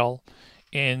Seattle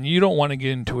and you don't want to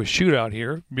get into a shootout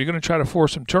here, you're going to try to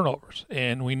force some turnovers.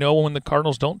 And we know when the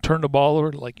Cardinals don't turn the ball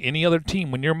over like any other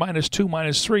team, when you're -2,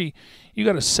 -3, you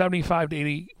got a 75 to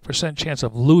 80% chance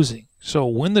of losing. So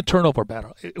win the turnover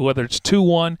battle. Whether it's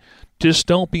 2-1, just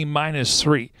don't be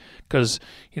 -3. Because,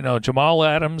 Jamal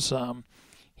Adams,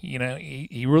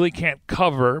 he really can't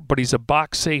cover, but he's a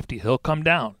box safety. He'll come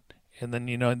down. And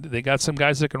then, they got some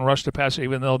guys that can rush the passer,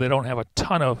 even though they don't have a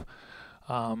ton of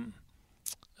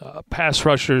pass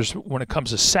rushers when it comes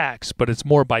to sacks, but it's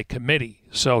more by committee.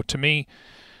 So to me,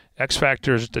 X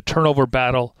factor is the turnover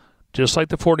battle, just like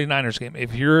the 49ers game.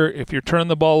 If you're turning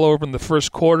the ball over in the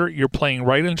first quarter, you're playing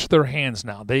right into their hands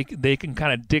now. They can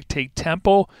kind of dictate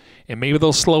tempo, and maybe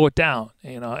they'll slow it down.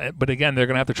 But again, they're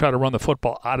going to have to try to run the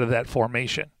football out of that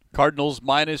formation. Cardinals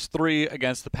 -3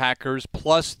 against the Packers,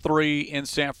 +3 in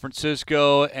San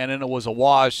Francisco, and then it was a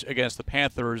wash against the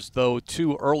Panthers, though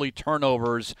 2 early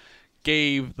turnovers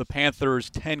gave the Panthers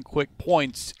 10 quick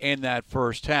points in that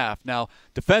first half. Now,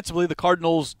 defensively, the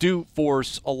Cardinals do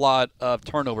force a lot of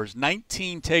turnovers.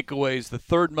 19 takeaways, the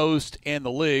 3rd most in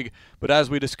the league. But as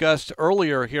we discussed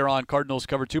earlier here on Cardinals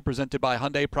Cover 2, presented by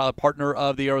Hyundai, proud partner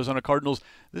of the Arizona Cardinals,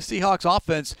 the Seahawks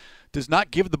offense does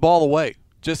not give the ball away.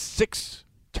 Just 6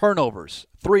 turnovers,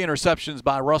 3 interceptions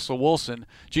by Russell Wilson.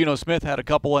 Geno Smith had a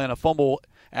couple and a fumble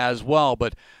as well.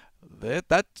 But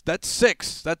that's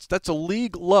 6. That's a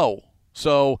league low.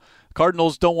 So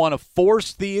Cardinals don't want to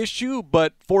force the issue,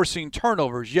 but forcing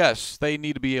turnovers, yes, they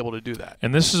need to be able to do that.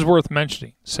 And this is worth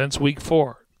mentioning. Since Week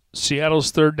 4,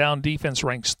 Seattle's 3rd down defense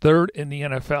ranks 3rd in the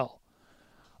NFL.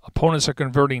 Opponents are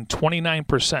converting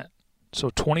 29%, so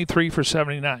 23 for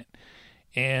 79.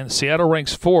 And Seattle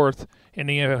ranks 4th in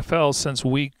the NFL since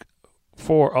Week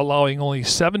 4, allowing only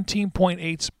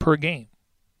 17.8 per game.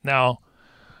 Now,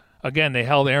 again, they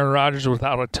held Aaron Rodgers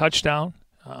without a touchdown.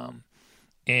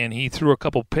 And he threw a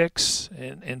couple picks,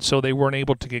 and so they weren't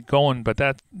able to get going. But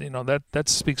that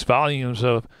speaks volumes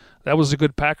of that was a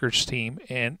good Packers team,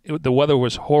 and the weather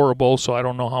was horrible, so I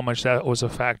don't know how much that was a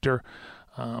factor.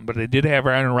 But they did have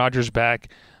Aaron Rodgers back,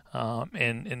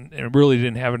 and really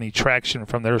didn't have any traction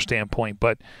from their standpoint.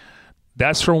 But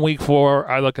that's from Week 4.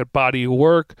 I look at body of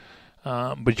work,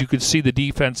 but you could see the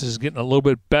defense is getting a little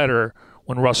bit better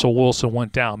when Russell Wilson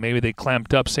went down. Maybe they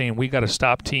clamped up saying we got to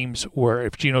stop teams where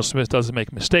if Geno Smith doesn't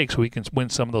make mistakes, we can win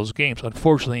some of those games.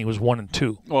 Unfortunately, it was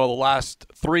 1-2. Well, the last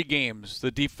 3 games, the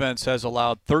defense has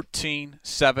allowed 13,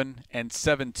 7, and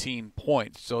 17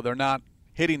 points. So they're not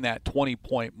hitting that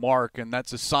 20-point mark, and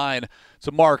that's it's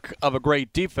a mark of a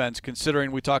great defense,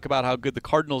 considering we talk about how good the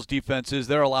Cardinals' defense is.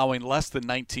 They're allowing less than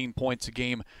 19 points a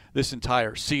game this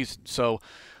entire season. So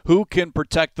who can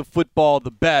protect the football the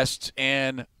best?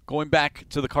 And going back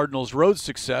to the Cardinals' road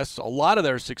success, a lot of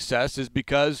their success is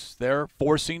because they're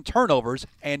forcing turnovers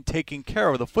and taking care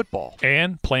of the football.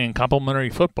 And playing complementary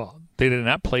football. They did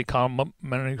not play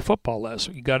complementary football last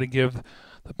week. You got to give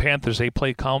the Panthers, they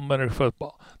play complementary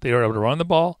football. They were able to run the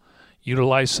ball,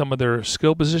 utilize some of their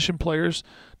skill position players.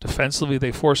 Defensively,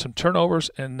 they forced some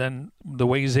turnovers, and then the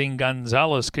way Zane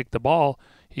Gonzalez kicked the ball,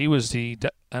 he was the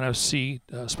NFC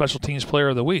Special Teams Player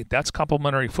of the Week. That's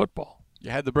complementary football.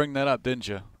 You had to bring that up, didn't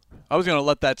you? I was going to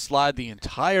let that slide the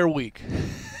entire week.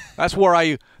 That's where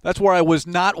I was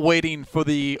not waiting for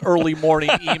the early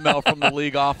morning email from the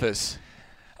league office.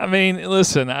 I mean,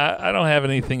 listen, I don't have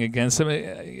anything against him.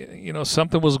 You know,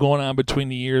 something was going on between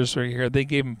the years right here. They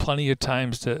gave him plenty of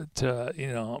times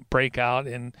to break out,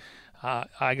 and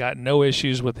I got no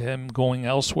issues with him going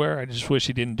elsewhere. I just wish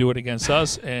he didn't do it against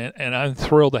us, and I'm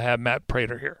thrilled to have Matt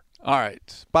Prater here. All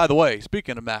right. By the way,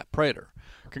 speaking of Matt Prater,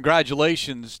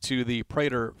 congratulations to the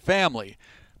Prater family.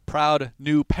 Proud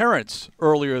new parents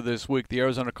earlier this week. The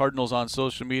Arizona Cardinals on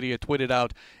social media tweeted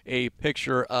out a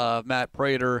picture of Matt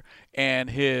Prater and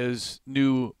his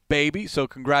new baby. So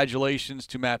congratulations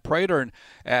to Matt Prater. And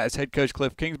as head coach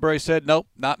Cliff Kingsbury said, nope,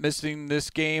 not missing this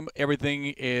game. Everything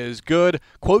is good.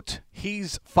 Quote,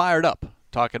 he's fired up,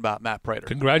 talking about Matt Prater.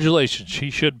 Congratulations.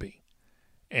 He should be.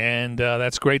 And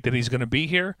that's great that he's going to be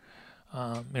here.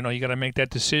 You got to make that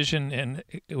decision, and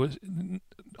it was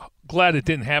glad it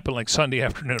didn't happen like Sunday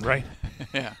afternoon, right?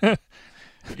 Yeah.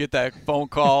 You get that phone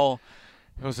call.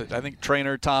 What was it? I think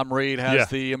trainer Tom Reed has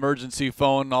the emergency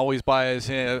phone always by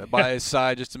his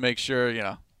side just to make sure,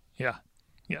 Yeah.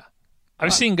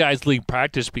 I've seen guys leave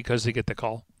practice because they get the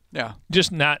call. Yeah.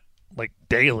 Just not like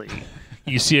daily.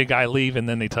 You see a guy leave, and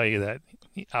then they tell you that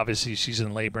obviously she's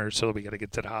in labor, so we got to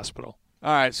get to the hospital.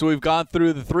 All right, so we've gone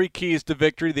through the 3 keys to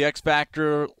victory, the X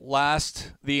factor,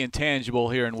 last, the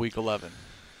intangible here in Week 11.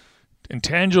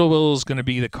 Intangible is going to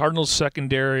be the Cardinals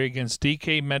secondary against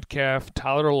DK Metcalf,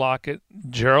 Tyler Lockett,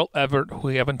 Gerald Everett, who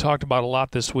we haven't talked about a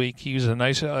lot this week. He was a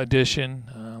nice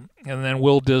addition, and then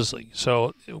Will Disley.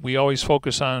 So we always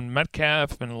focus on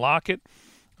Metcalf and Lockett.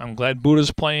 I'm glad Buddha's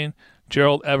playing.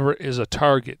 Gerald Everett is a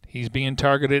target. He's being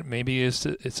targeted. Maybe it's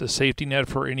a safety net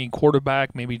for any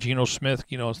quarterback. Maybe Geno Smith,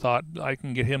 thought I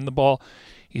can get him the ball.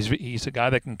 He's a guy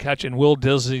that can catch. And Will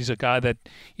Disley's a guy that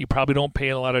you probably don't pay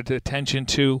a lot of attention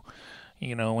to,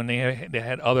 when they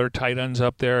had other tight ends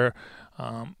up there.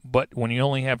 But when you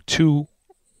only have two,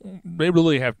 they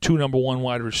really have two number one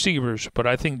wide receivers. But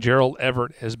I think Gerald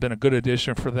Everett has been a good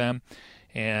addition for them.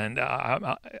 And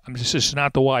I'm just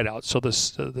not the wideout. So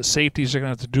the safeties are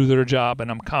going to have to do their job, and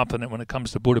I'm confident when it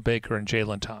comes to Budda Baker and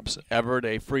Jalen Thompson. Everett,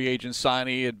 a free agent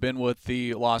signee, had been with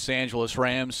the Los Angeles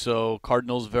Rams, so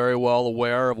Cardinals very well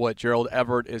aware of what Gerald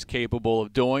Everett is capable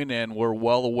of doing, and we're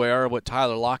well aware of what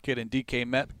Tyler Lockett and DK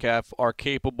Metcalf are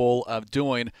capable of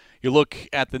doing. You look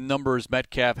at the numbers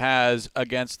Metcalf has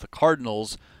against the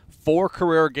Cardinals, 4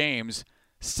 career games,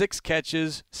 6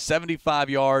 catches, 75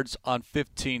 yards on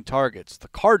 15 targets. The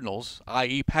Cardinals,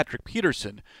 i.e. Patrick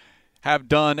Peterson, have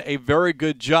done a very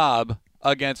good job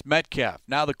against Metcalf.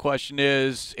 Now the question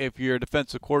is, if you're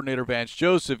defensive coordinator Vance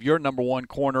Joseph, your number one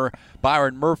corner,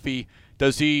 Byron Murphy,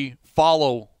 does he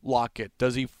follow Lockett?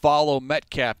 Does he follow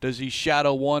Metcalf? Does he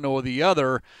shadow one or the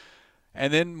other?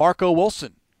 And then Marco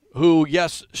Wilson, who,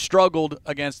 yes, struggled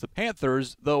against the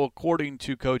Panthers, though according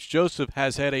to Coach Joseph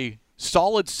has had a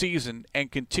solid season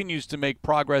and continues to make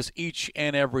progress each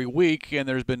and every week, and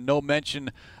there's been no mention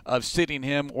of sitting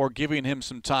him or giving him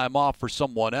some time off for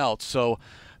someone else. So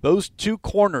those 2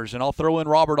 corners, and I'll throw in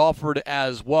Robert Alford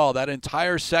as well, that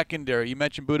entire secondary, you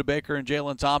mentioned Budda Baker and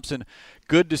Jalen Thompson.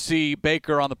 Good to see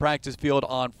Baker on the practice field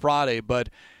on Friday, but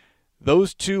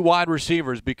those 2 wide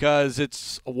receivers, because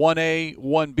it's 1A,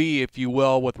 1B, if you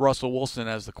will, with Russell Wilson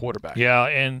as the quarterback. Yeah,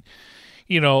 and,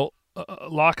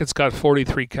 Lockett's got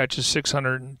 43 catches,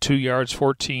 602 yards,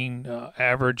 14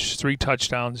 average, 3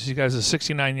 touchdowns. He has a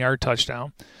 69-yard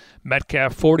touchdown.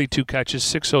 Metcalf, 42 catches,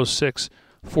 606,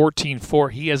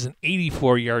 14-4. He has an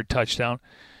 84-yard touchdown,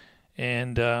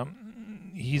 and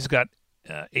he's got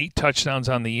 8 touchdowns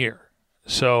on the year.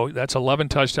 So that's 11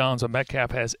 touchdowns, and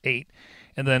Metcalf has 8.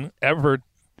 And then Everett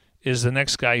is the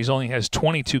next guy. He only has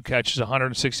 22 catches,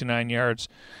 169 yards.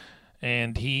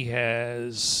 And he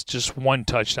has just 1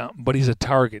 touchdown, but he's a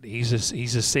target. He's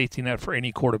a safety net for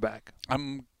any quarterback.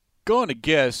 I'm going to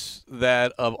guess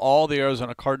that of all the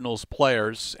Arizona Cardinals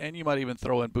players, and you might even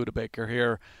throw in Budda Baker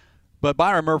here, But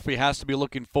Byron Murphy has to be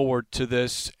looking forward to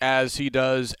this, as he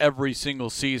does every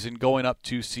single season going up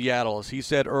to Seattle. As he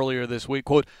said earlier this week,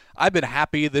 quote, "I've been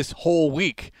happy this whole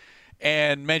week,"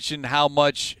 and mentioned how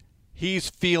much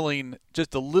he's feeling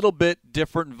just a little bit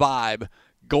different vibe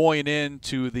going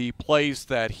into the place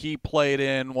that he played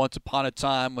in once upon a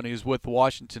time when he was with the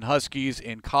Washington Huskies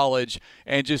in college,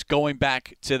 and just going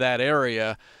back to that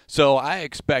area. So I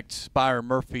expect Byron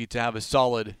Murphy to have a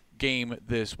solid game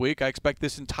this week. I expect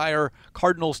this entire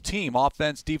Cardinals team,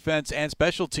 offense, defense, and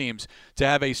special teams, to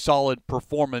have a solid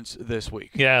performance this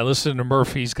week. Yeah, listen to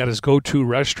Murphy. He's got his go-to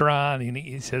restaurant.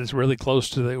 He said it's really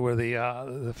close to where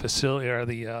the facility or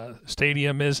the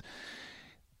stadium is.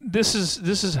 This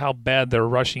is how bad their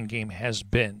rushing game has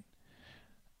been.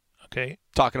 Okay,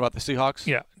 talking about the Seahawks.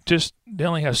 Yeah, they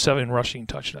only have 7 rushing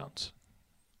touchdowns.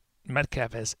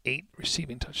 Metcalf has 8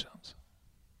 receiving touchdowns.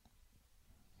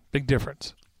 Big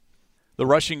difference. The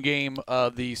rushing game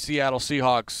of the Seattle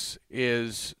Seahawks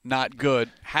is not good,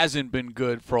 hasn't been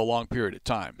good for a long period of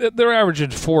time. They're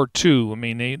averaging 4.2. I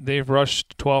mean, they've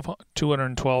rushed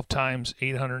 212 times,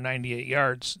 898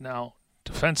 yards. Now,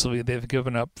 defensively, they've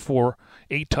given up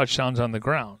 8 touchdowns on the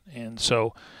ground. And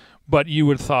so, but you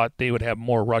would have thought they would have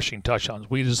more rushing touchdowns.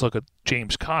 We just look at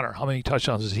James Conner. How many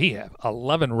touchdowns does he have?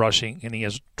 11 rushing, and he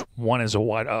has 1 as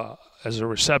a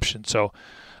reception. So,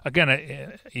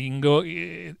 again, you can go.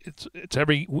 It's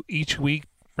each week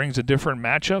brings a different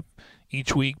matchup.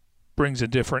 Each week brings a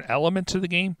different element to the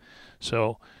game.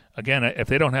 So again, if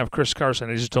they don't have Chris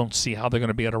Carson, I just don't see how they're going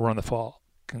to be able to run the ball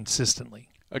consistently.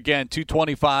 Again,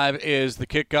 2:25 is the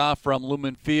kickoff from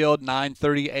Lumen Field.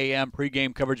 9:30 a.m.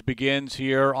 pregame coverage begins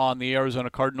here on the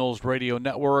Arizona Cardinals radio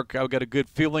network. I've got a good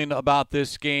feeling about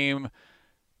this game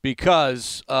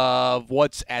because of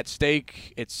what's at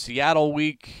stake. It's Seattle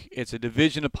week. It's a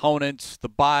division opponent. The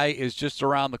bye is just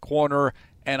around the corner,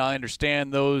 and I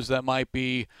understand those that might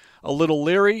be a little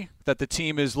leery that the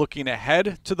team is looking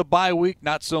ahead to the bye week,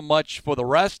 not so much for the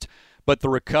rest, but the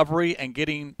recovery and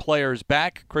getting players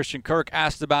back. Christian Kirk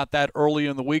asked about that early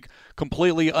in the week,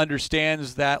 completely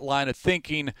understands that line of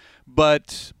thinking,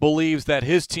 but believes that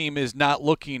his team is not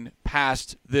looking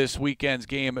past this weekend's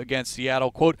game against Seattle,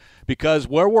 quote, "because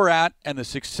where we're at and the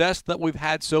success that we've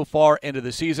had so far into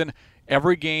the season,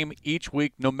 every game each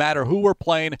week, no matter who we're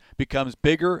playing, becomes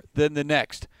bigger than the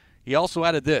next." He also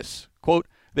added this, quote,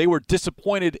 "they were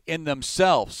disappointed in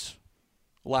themselves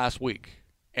last week."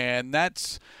 And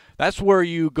that's where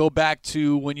you go back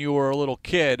to when you were a little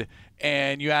kid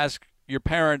and you ask your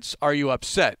parents, "Are you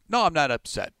upset?" "No, I'm not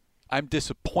upset. I'm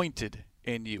disappointed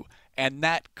in you." And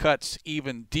that cuts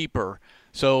even deeper.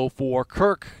 So for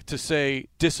Kirk to say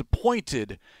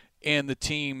disappointed in the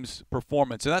team's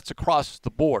performance, and that's across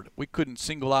the board. We couldn't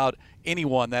single out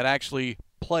anyone that actually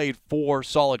played 4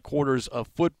 solid quarters of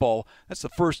football. That's the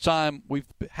first time we've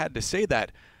had to say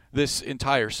that this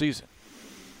entire season.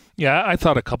 Yeah, I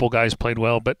thought a couple guys played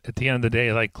well, but at the end of the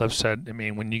day, like Cliff said, I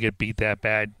mean, when you get beat that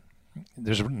bad,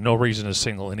 there's no reason to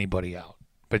single anybody out.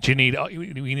 But you need,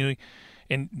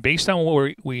 and based on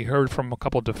what we heard from a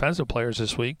couple of defensive players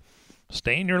this week,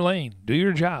 stay in your lane, do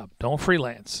your job, don't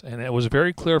freelance. And it was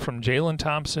very clear from Jalen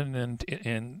Thompson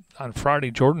and on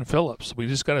Friday, Jordan Phillips. We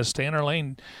just got to stay in our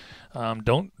lane.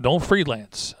 Don't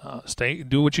freelance.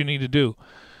 Do what you need to do.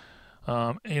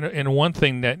 And one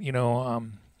thing that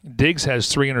Diggs has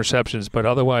 3 interceptions, but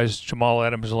otherwise Jamal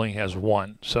Adams only has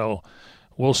 1. So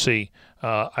we'll see.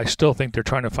 I still think they're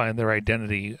trying to find their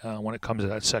identity when it comes to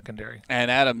that secondary. And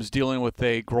Adams dealing with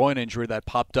a groin injury that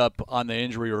popped up on the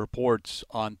injury reports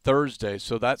on Thursday,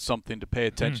 so that's something to pay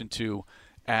attention to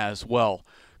as well.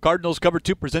 Cardinals Cover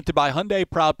 2 presented by Hyundai,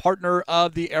 proud partner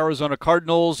of the Arizona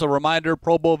Cardinals. A reminder,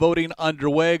 Pro Bowl voting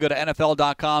underway. Go to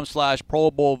NFL.com/Pro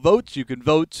Bowl votes. You can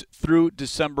vote through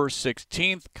December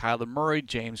 16th. Kyler Murray,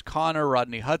 James Conner,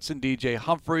 Rodney Hudson, DJ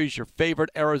Humphries, your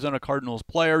favorite Arizona Cardinals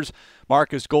players.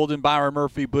 Marcus Golden, Byron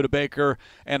Murphy, Budda Baker.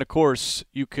 And, of course,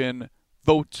 you can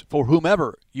vote for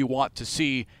whomever you want to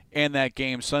see in that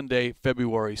game Sunday,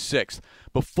 February 6th.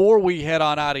 Before we head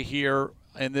on out of here,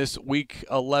 in this Week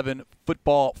 11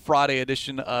 Football Friday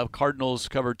edition of Cardinals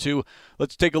Cover 2,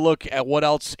 let's take a look at what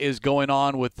else is going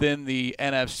on within the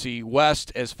NFC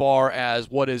West as far as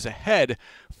what is ahead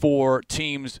for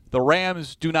teams. The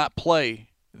Rams do not play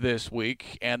this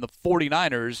week, and the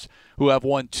 49ers, who have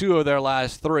won 2 of their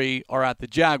last 3, are at the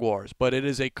Jaguars. But it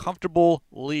is a comfortable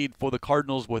lead for the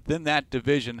Cardinals within that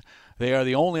division. They are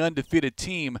the only undefeated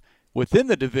team within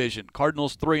the division.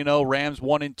 Cardinals 3-0, Rams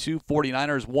 1-2,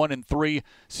 49ers 1-3,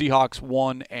 Seahawks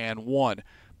 1-1.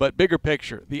 But bigger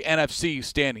picture, the NFC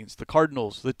standings, the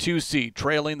Cardinals, the 2 seed,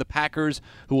 trailing the Packers,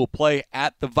 who will play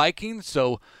at the Vikings.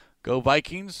 So Go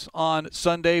Vikings on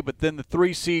Sunday, but then the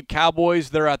 3-seed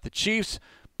Cowboys, they're at the Chiefs.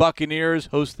 Buccaneers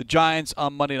host the Giants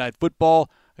on Monday Night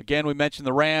Football. Again, we mentioned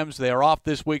the Rams. They are off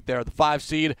this week. They are the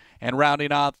 5-seed. And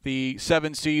rounding out the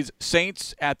 7 seeds,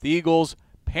 Saints at the Eagles.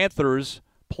 Panthers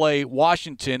play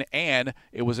Washington. And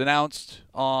it was announced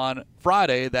on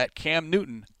Friday that Cam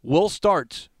Newton will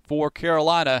start for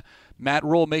Carolina. Matt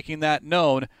Rule making that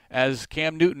known as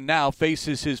Cam Newton now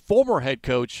faces his former head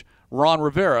coach, Ron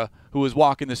Rivera, who is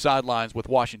walking the sidelines with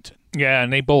Washington. Yeah,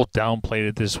 and they both downplayed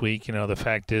it this week. The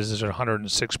fact is there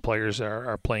 106 players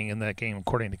are playing in that game,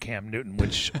 according to Cam Newton,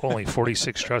 which only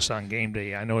 46 trust on game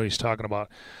day. I know what he's talking about.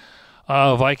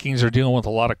 Vikings are dealing with a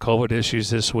lot of COVID issues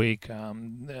this week.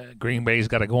 Green Bay's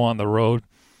got to go on the road.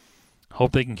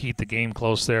 Hope they can keep the game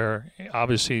close there.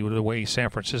 Obviously, with the way San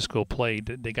Francisco played,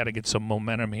 they got to get some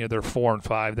momentum here. They're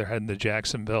 4-5. They're heading to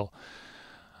Jacksonville.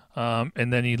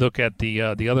 And then you look at the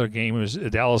other game is the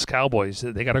Dallas Cowboys.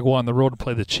 They got to go on the road to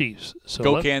play the Chiefs.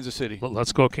 So Kansas City.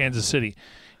 Let's go Kansas City.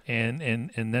 And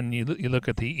then you look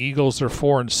at the Eagles. They're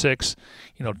 4-6.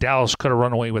 Dallas could have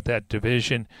run away with that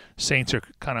division. Saints are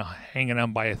kind of hanging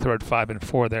on by a thread,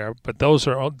 5-4 there. But those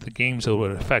are all the games that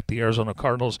would affect the Arizona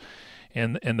Cardinals.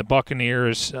 And the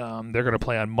Buccaneers, they're going to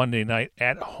play on Monday night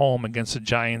at home against the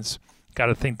Giants. Got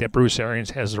to think that Bruce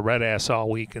Arians has the red ass all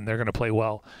week, and they're going to play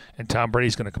well. And Tom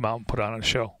Brady's going to come out and put on a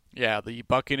show. Yeah, the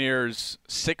Buccaneers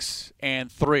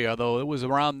 6-3, although it was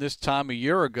around this time a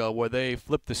year ago where they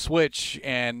flipped the switch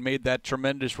and made that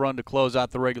tremendous run to close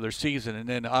out the regular season and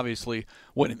then obviously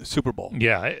winning the Super Bowl.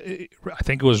 Yeah, I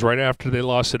think it was right after they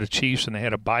lost to the Chiefs and they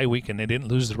had a bye week and they didn't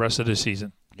lose the rest of the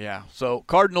season. Yeah, so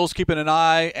Cardinals keeping an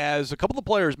eye, as a couple of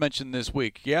players mentioned this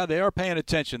week. Yeah, they are paying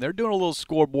attention. They're doing a little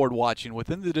scoreboard watching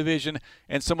within the division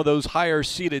and some of those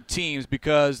higher-seeded teams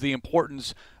because the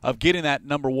importance of getting that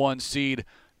number 1 seed,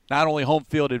 not only home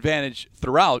field advantage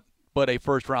throughout, but a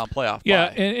first-round playoff. Yeah,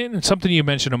 and something you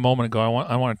mentioned a moment ago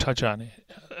I want to touch on.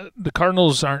 The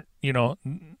Cardinals aren't,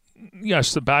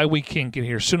 yes, the bye week can't get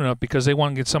here soon enough because they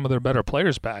want to get some of their better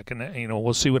players back. And,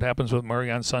 we'll see what happens with Murray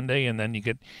on Sunday. And then you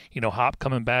get, Hop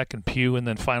coming back and Pugh and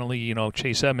then finally,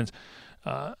 Chase Edmonds.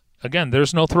 Again,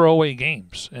 there's no throwaway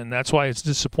games. And that's why it's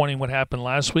disappointing what happened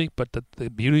last week. But the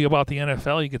beauty about the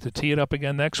NFL, you get to tee it up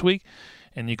again next week.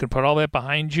 And you can put all that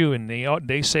behind you. And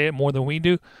they say it more than we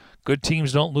do. Good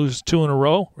teams don't lose 2 in a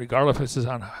row, regardless if it's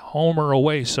on home or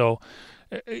away. So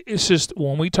it's just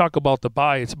when we talk about the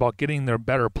bye, it's about getting their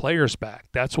better players back.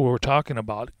 That's what we're talking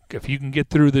about. If you can get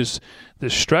through this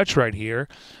stretch right here,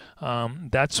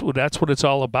 that's what it's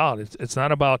all about. It's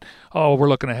not about, we're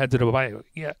looking ahead to the bye.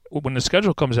 Yeah, when the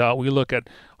schedule comes out, we look at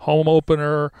home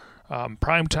opener,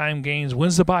 primetime games,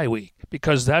 when's the bye week?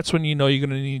 Because that's when you're going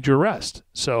to need your rest.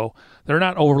 So they're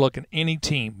not overlooking any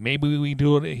team. Maybe we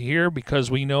do it here because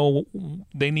we know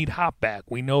they need Hop back.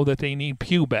 We know that they need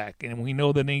Pugh back, and we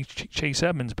know they need Chase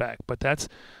Edmonds back. But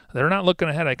they're not looking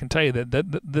ahead. I can tell you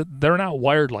that they're not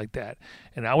wired like that.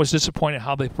 And I was disappointed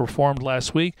how they performed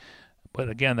last week. But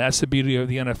again, that's the beauty of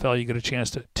the NFL. You get a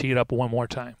chance to tee it up one more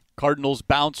time. Cardinals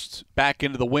bounced back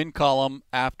into the win column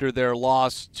after their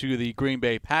loss to the Green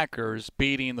Bay Packers,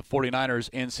 beating the 49ers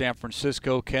in San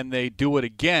Francisco. Can they do it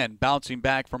again, bouncing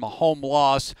back from a home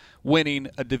loss, winning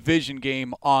a division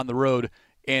game on the road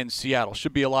in Seattle?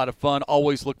 Should be a lot of fun.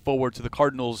 Always look forward to the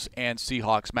Cardinals and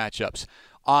Seahawks matchups.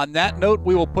 On that note,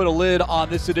 we will put a lid on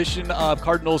this edition of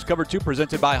Cardinals Cover 2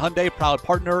 presented by Hyundai, proud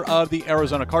partner of the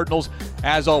Arizona Cardinals.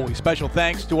 As always, special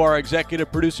thanks to our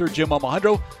executive producer, Jim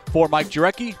Omahundro. For Mike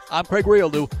Jurecki, I'm Craig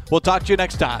Riolu. We'll talk to you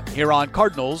next time here on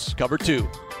Cardinals Cover 2.